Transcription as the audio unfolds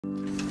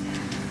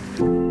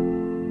This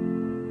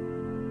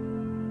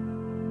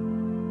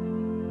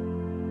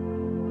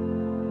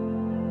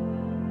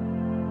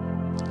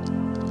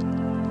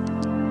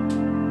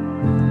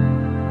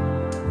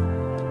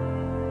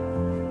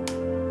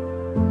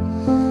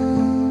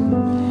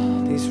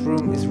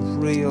room is a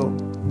real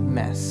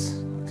mess.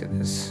 Look at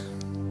this.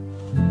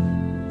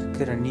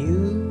 Look at a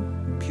new,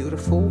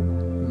 beautiful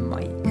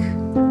mic.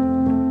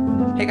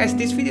 Hey guys,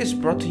 this video is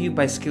brought to you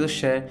by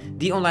Skillshare,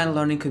 the online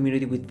learning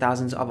community with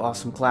thousands of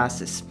awesome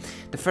classes.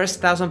 The first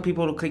 1,000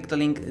 people who click the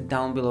link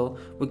down below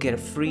will get a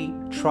free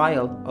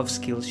trial of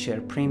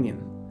Skillshare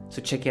Premium.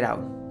 So check it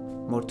out.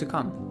 More to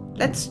come.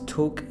 Let's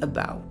talk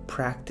about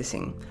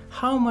practicing.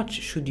 How much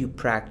should you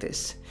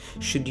practice?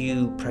 Should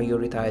you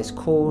prioritize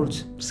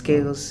chords,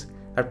 scales,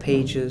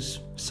 arpeggios,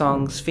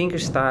 songs,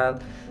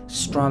 fingerstyle,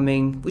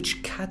 strumming?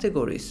 Which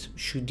categories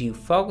should you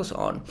focus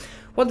on?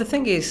 Well, the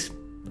thing is,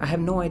 I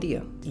have no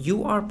idea.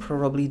 You are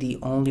probably the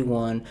only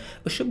one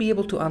who should be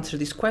able to answer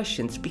these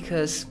questions,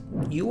 because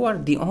you are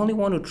the only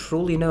one who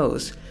truly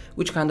knows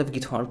which kind of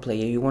guitar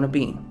player you want to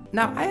be.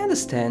 Now, I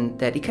understand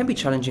that it can be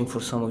challenging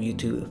for some of you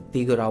to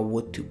figure out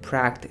what to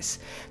practice.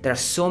 There are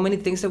so many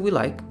things that we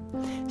like,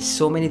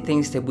 so many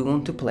things that we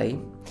want to play,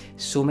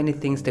 so many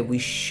things that we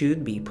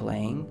should be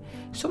playing,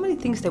 so many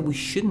things that we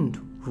shouldn't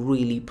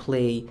really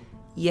play,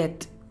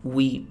 yet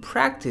we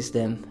practice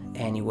them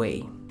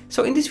anyway.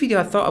 So in this video,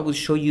 I thought I would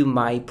show you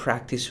my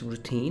practice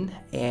routine,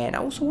 and I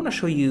also want to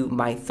show you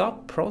my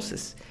thought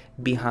process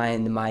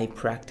behind my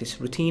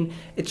practice routine.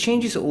 It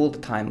changes all the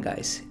time,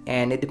 guys,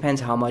 and it depends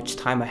how much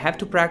time I have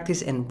to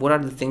practice and what are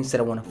the things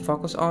that I want to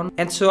focus on.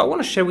 And so I want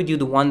to share with you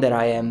the one that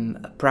I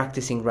am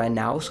practicing right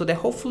now, so that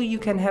hopefully you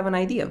can have an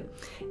idea.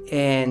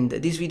 And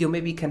this video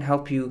maybe can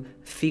help you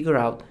figure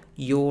out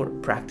your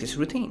practice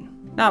routine.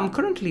 Now, I'm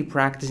currently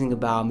practicing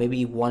about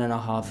maybe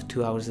 1.5 to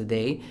 2 hours a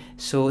day,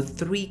 so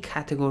 3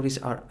 categories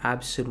are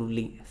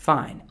absolutely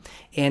fine.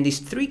 And these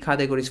 3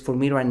 categories for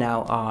me right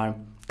now are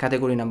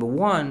category number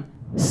 1,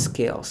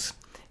 scales,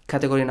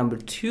 category number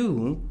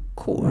 2,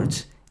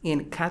 chords,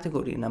 and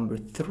category number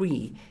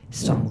 3,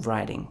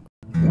 songwriting.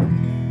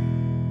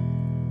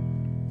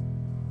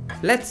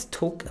 Let's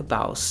talk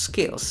about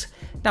scales.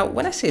 Now,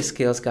 when I say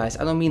scales, guys,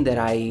 I don't mean that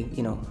I,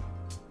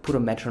 put a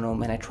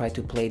metronome and I try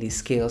to play these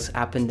scales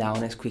up and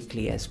down as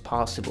quickly as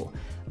possible.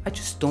 I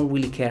just don't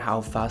really care how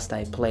fast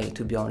I play,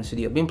 to be honest with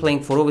you. I've been playing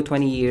for over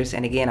 20 years,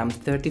 and again, I'm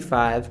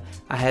 35.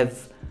 I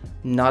have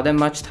not that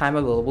much time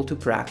available to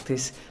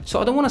practice, so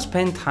I don't want to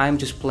spend time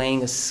just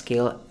playing a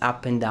scale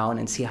up and down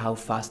and see how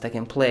fast I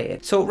can play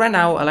it. So right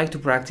now I like to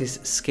practice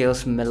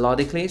scales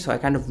melodically, so I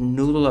kind of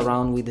noodle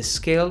around with the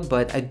scale,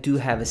 but I do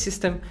have a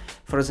system.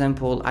 For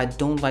example, I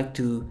don't like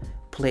to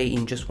play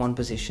in just one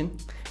position.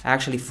 I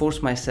actually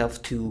force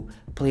myself to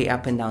play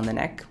up and down the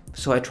neck,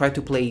 so I try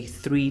to play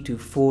 3 to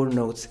 4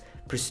 notes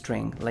per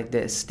string like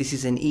this. This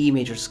is an E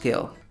major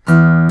scale.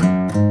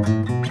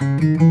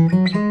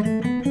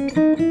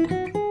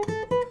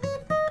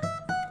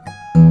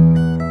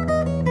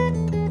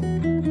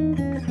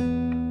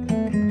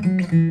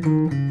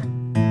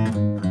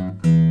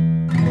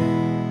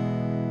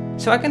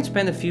 So I can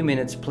spend a few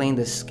minutes playing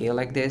the scale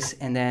like this,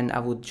 and then I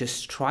would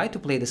just try to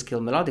play the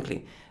scale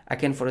melodically. I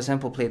can, for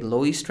example, play the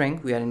low E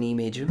string. We are in E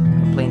major.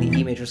 I'm playing the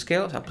E major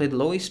scale. So I play the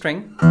low E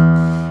string,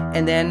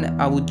 and then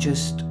I would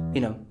just,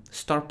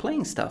 start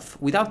playing stuff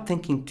without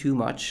thinking too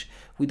much,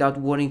 without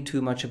worrying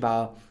too much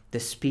about the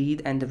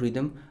speed and the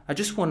rhythm. I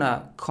just want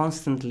to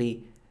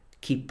constantly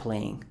keep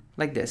playing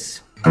like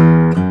this.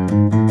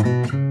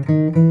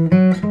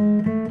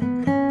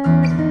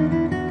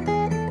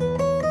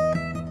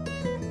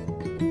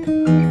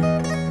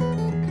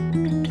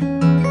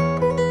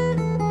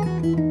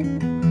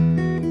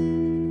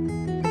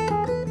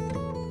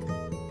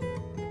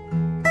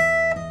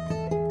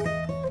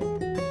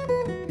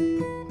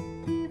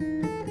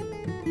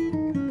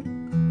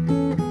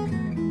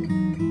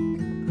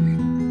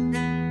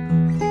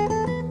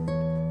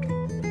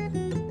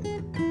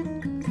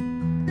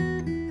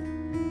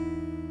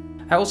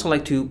 I also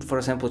like to, for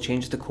example,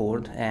 change the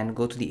chord and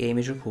go to the A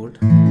major chord.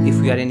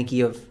 If we are in a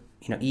key of,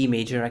 E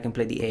major, I can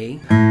play the A.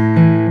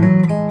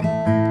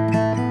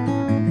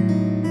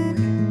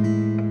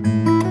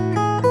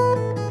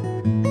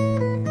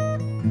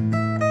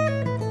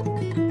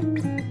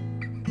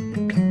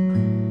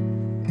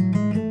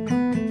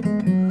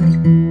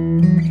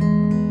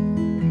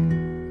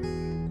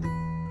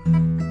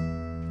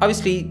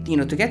 Obviously,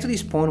 to get to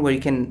this point where you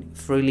can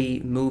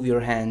freely move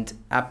your hand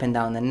up and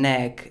down the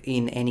neck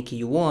in any key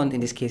you want, in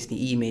this case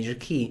the E major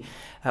key,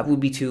 would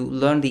be to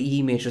learn the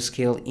E major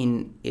scale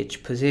in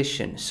each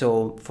position.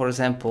 So, for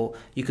example,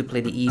 you could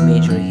play the E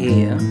major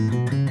here,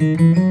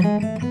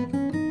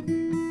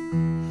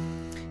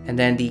 and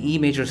then the E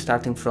major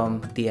starting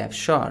from the F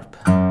sharp,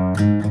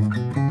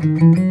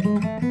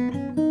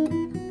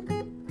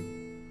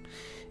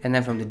 and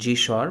then from the G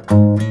sharp,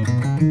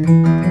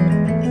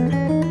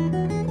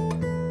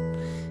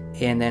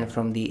 and then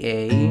from the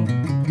A,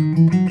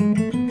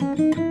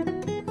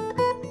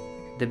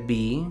 the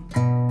B,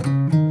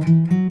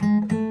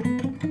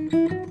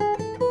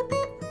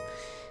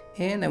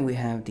 And then we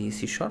have the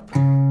C sharp.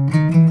 And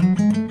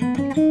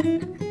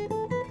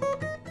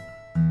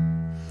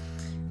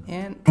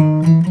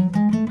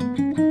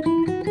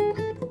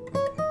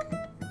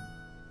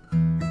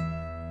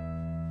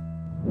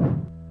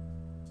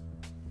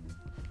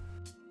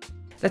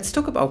let's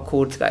talk about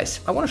chords, guys.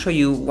 I want to show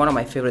you one of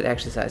my favorite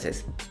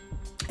exercises.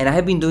 And I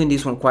have been doing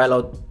this one quite a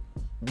lot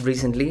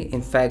recently.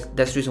 In fact,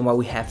 that's the reason why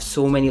we have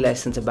so many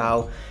lessons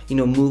about, you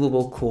know,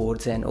 movable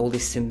chords and all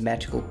these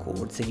symmetrical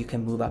chords that you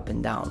can move up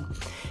and down.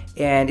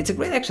 And it's a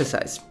great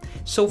exercise.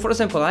 So for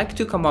example, I like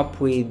to come up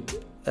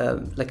with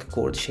like a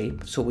chord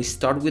shape. So we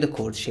start with a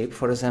chord shape.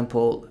 For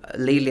example,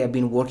 lately I've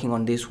been working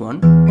on this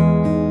one,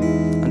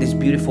 on this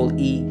beautiful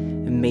E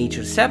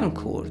major 7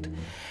 chord.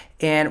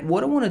 And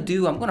what I want to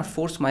do, I'm going to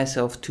force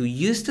myself to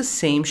use the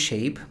same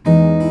shape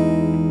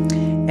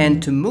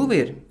and to move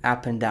it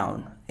up and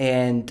down.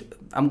 And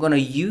I'm going to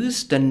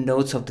use the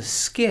notes of the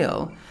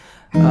scale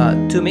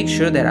to make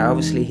sure that I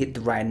obviously hit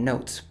the right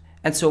notes.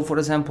 And so, for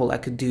example, I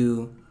could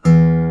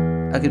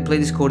play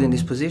this chord in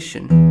this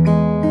position.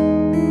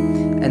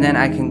 And then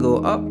I can go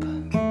up.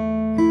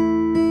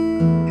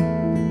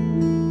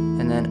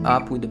 And then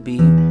up with the B.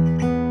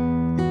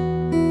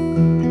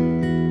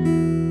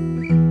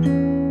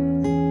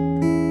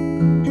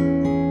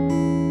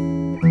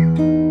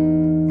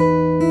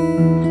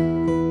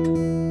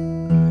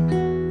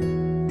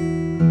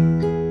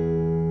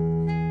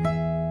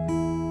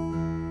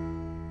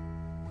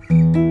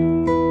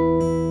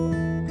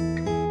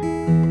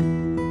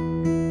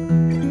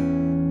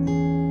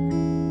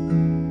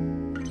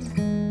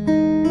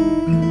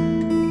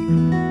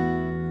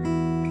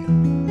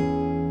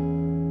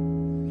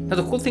 Now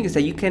the cool thing is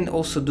that you can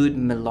also do it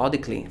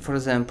melodically. For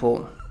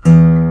example,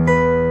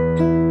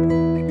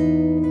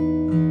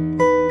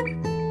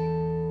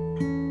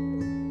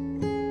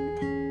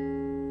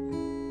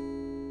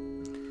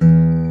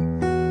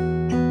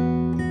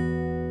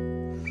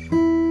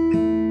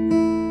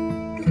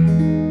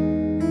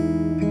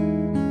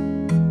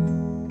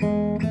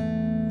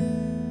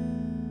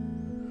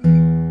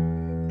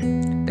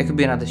 that could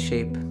be another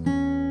shape.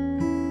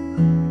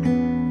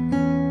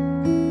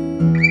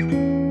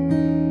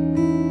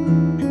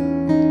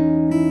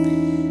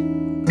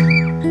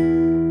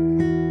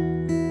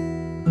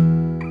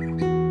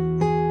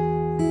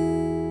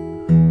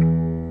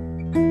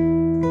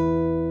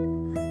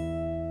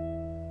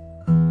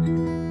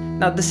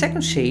 Now the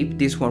second shape,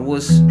 this one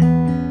was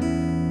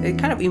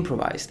kind of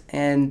improvised,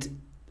 and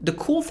the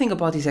cool thing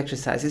about this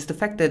exercise is the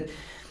fact that,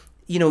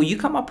 you know, you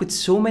come up with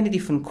so many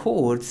different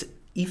chords,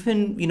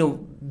 even, you know,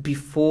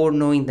 before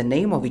knowing the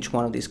name of each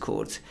one of these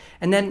chords.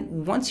 And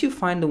then once you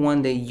find the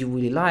one that you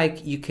really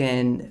like, you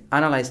can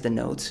analyze the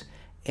notes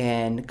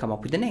and come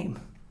up with the name.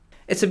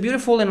 It's a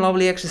beautiful and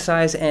lovely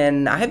exercise,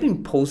 and I have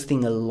been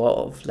posting a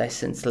lot of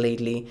lessons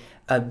lately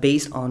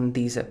based on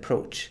this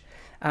approach.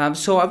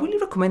 So I really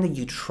recommend that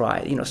you try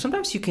it. You know,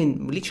 sometimes you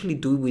can literally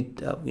do it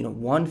with, you know,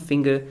 one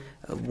finger,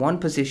 one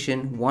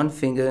position, one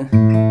finger.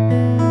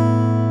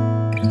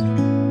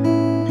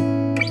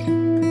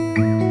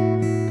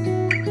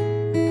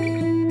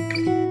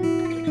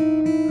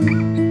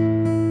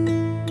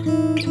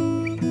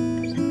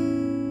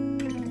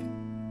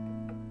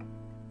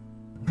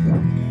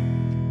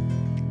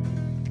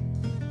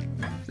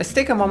 Let's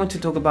take a moment to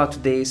talk about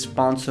today's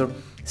sponsor,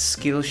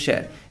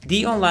 Skillshare,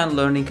 the online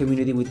learning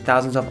community with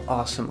thousands of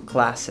awesome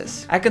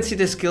classes. I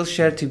consider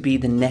Skillshare to be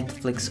the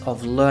Netflix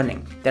of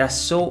learning. There are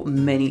so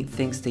many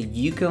things that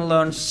you can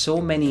learn,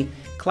 so many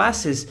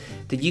classes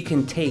that you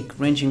can take,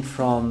 ranging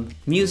from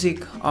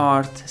music,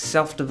 art,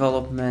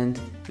 self-development,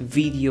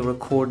 video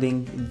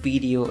recording,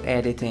 video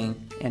editing,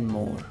 and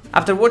more.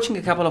 After watching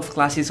a couple of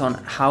classes on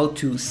how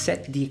to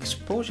set the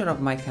exposure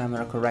of my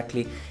camera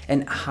correctly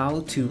and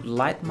how to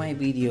light my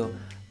video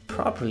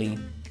properly,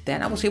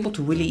 then I was able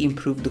to really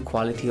improve the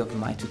quality of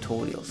my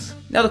tutorials.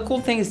 Now the cool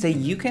thing is that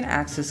you can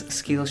access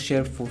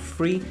Skillshare for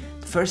free.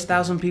 The first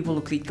 1,000 people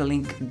who click the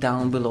link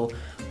down below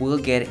will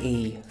get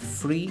a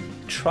free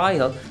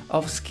trial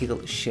of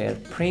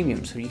Skillshare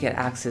Premium, so you get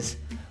access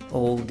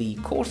all the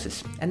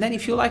courses. And then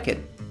if you like it,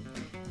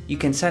 you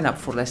can sign up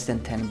for less than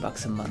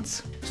 $10 a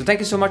month. So thank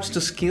you so much to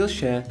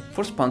Skillshare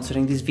for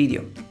sponsoring this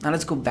video. Now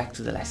let's go back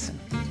to the lesson.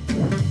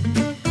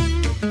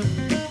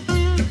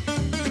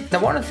 Now,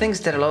 one of the things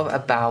that I love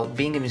about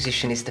being a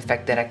musician is the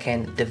fact that I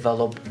can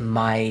develop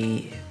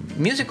my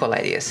musical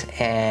ideas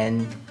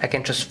and I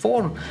can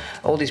transform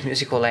all these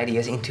musical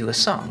ideas into a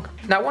song.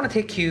 Now, I want to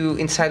take you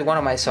inside one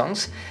of my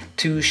songs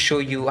to show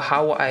you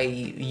how I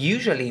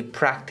usually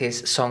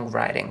practice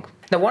songwriting.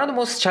 Now, one of the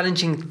most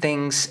challenging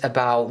things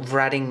about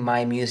writing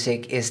my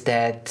music is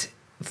that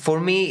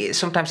for me,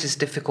 sometimes it's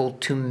difficult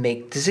to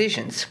make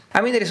decisions. I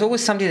mean, there is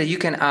always something that you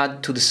can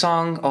add to the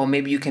song, or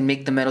maybe you can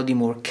make the melody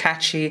more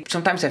catchy.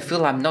 Sometimes I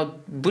feel I'm not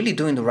really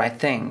doing the right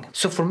thing.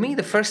 So for me,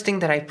 the first thing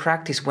that I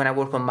practice when I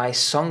work on my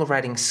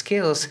songwriting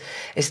skills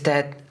is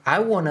that I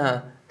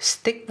wanna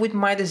stick with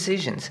my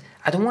decisions.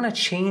 I don't wanna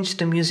change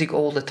the music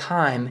all the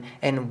time.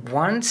 And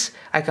once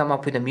I come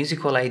up with a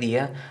musical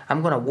idea,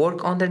 I'm gonna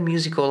work on that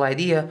musical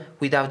idea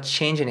without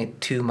changing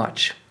it too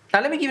much. Now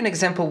let me give you an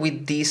example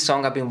with this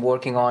song I've been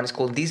working on. It's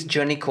called This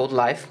Journey Called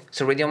Life. It's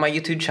already on my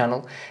YouTube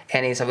channel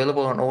and it's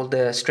available on all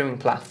the streaming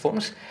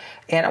platforms.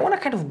 And I want to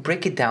kind of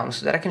break it down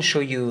so that I can show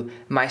you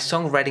my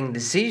songwriting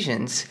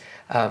decisions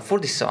for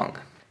this song.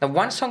 Now,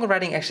 one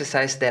songwriting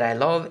exercise that I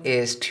love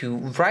is to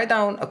write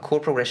down a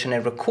chord progression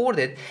and record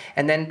it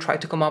and then try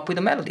to come up with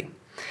a melody.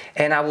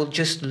 And I will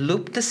just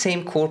loop the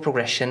same chord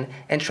progression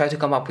and try to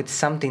come up with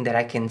something that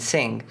I can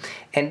sing.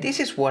 And this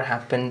is what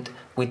happened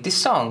with this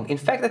song. In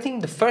fact, I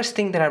think the first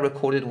thing that I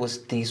recorded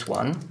was this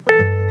one,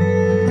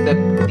 the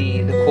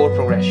chord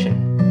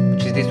progression,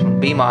 which is this one,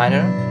 B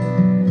minor,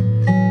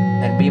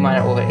 and B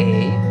minor over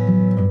A.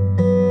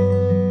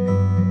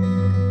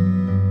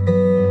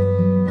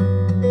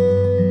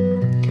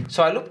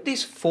 So I looped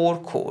these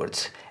 4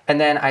 chords and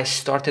then I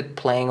started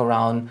playing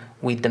around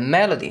with the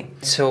melody.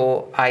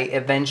 So I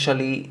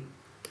eventually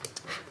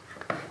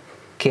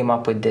came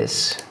up with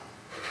this.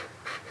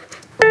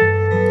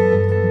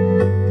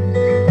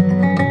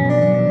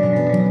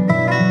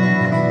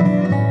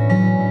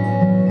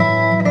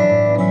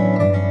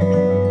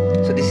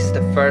 So this is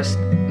the first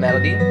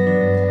melody,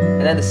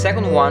 and then the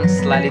second one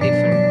slightly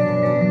different.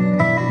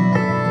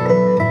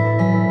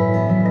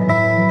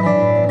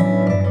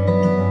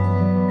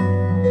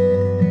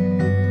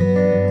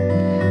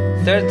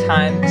 Third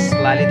time,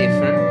 slightly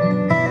different.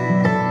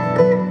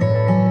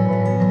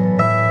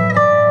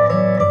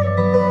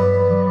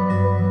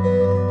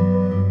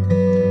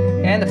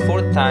 And the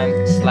fourth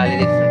time, slightly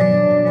different.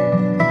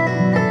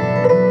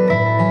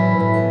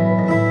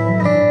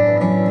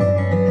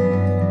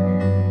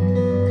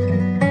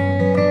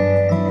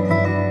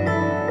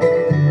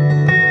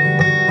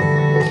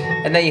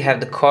 And then you have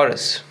the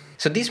chorus.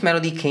 So this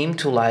melody came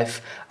to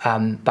life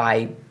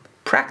by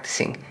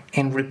practicing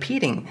and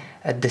repeating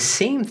the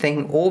same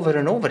thing over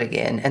and over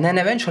again. And then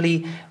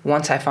eventually,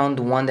 once I found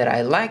the one that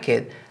I like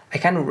it, I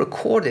kind of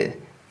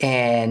recorded,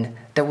 and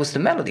that was the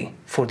melody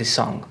for this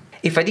song.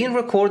 If I didn't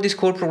record this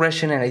chord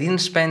progression and I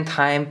didn't spend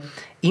time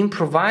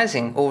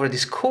improvising over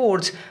these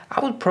chords, I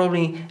would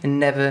probably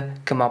never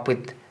come up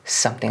with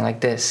something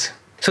like this.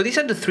 So these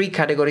are the 3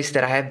 categories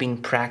that I have been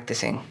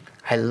practicing.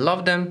 I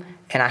love them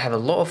and I have a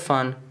lot of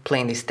fun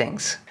playing these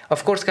things.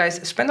 Of course,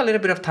 guys, spend a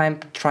little bit of time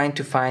trying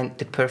to find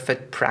the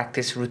perfect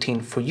practice routine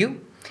for you.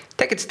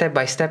 Take it step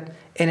by step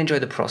and enjoy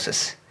the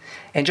process.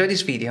 Enjoy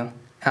this video.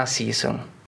 I'll see you soon.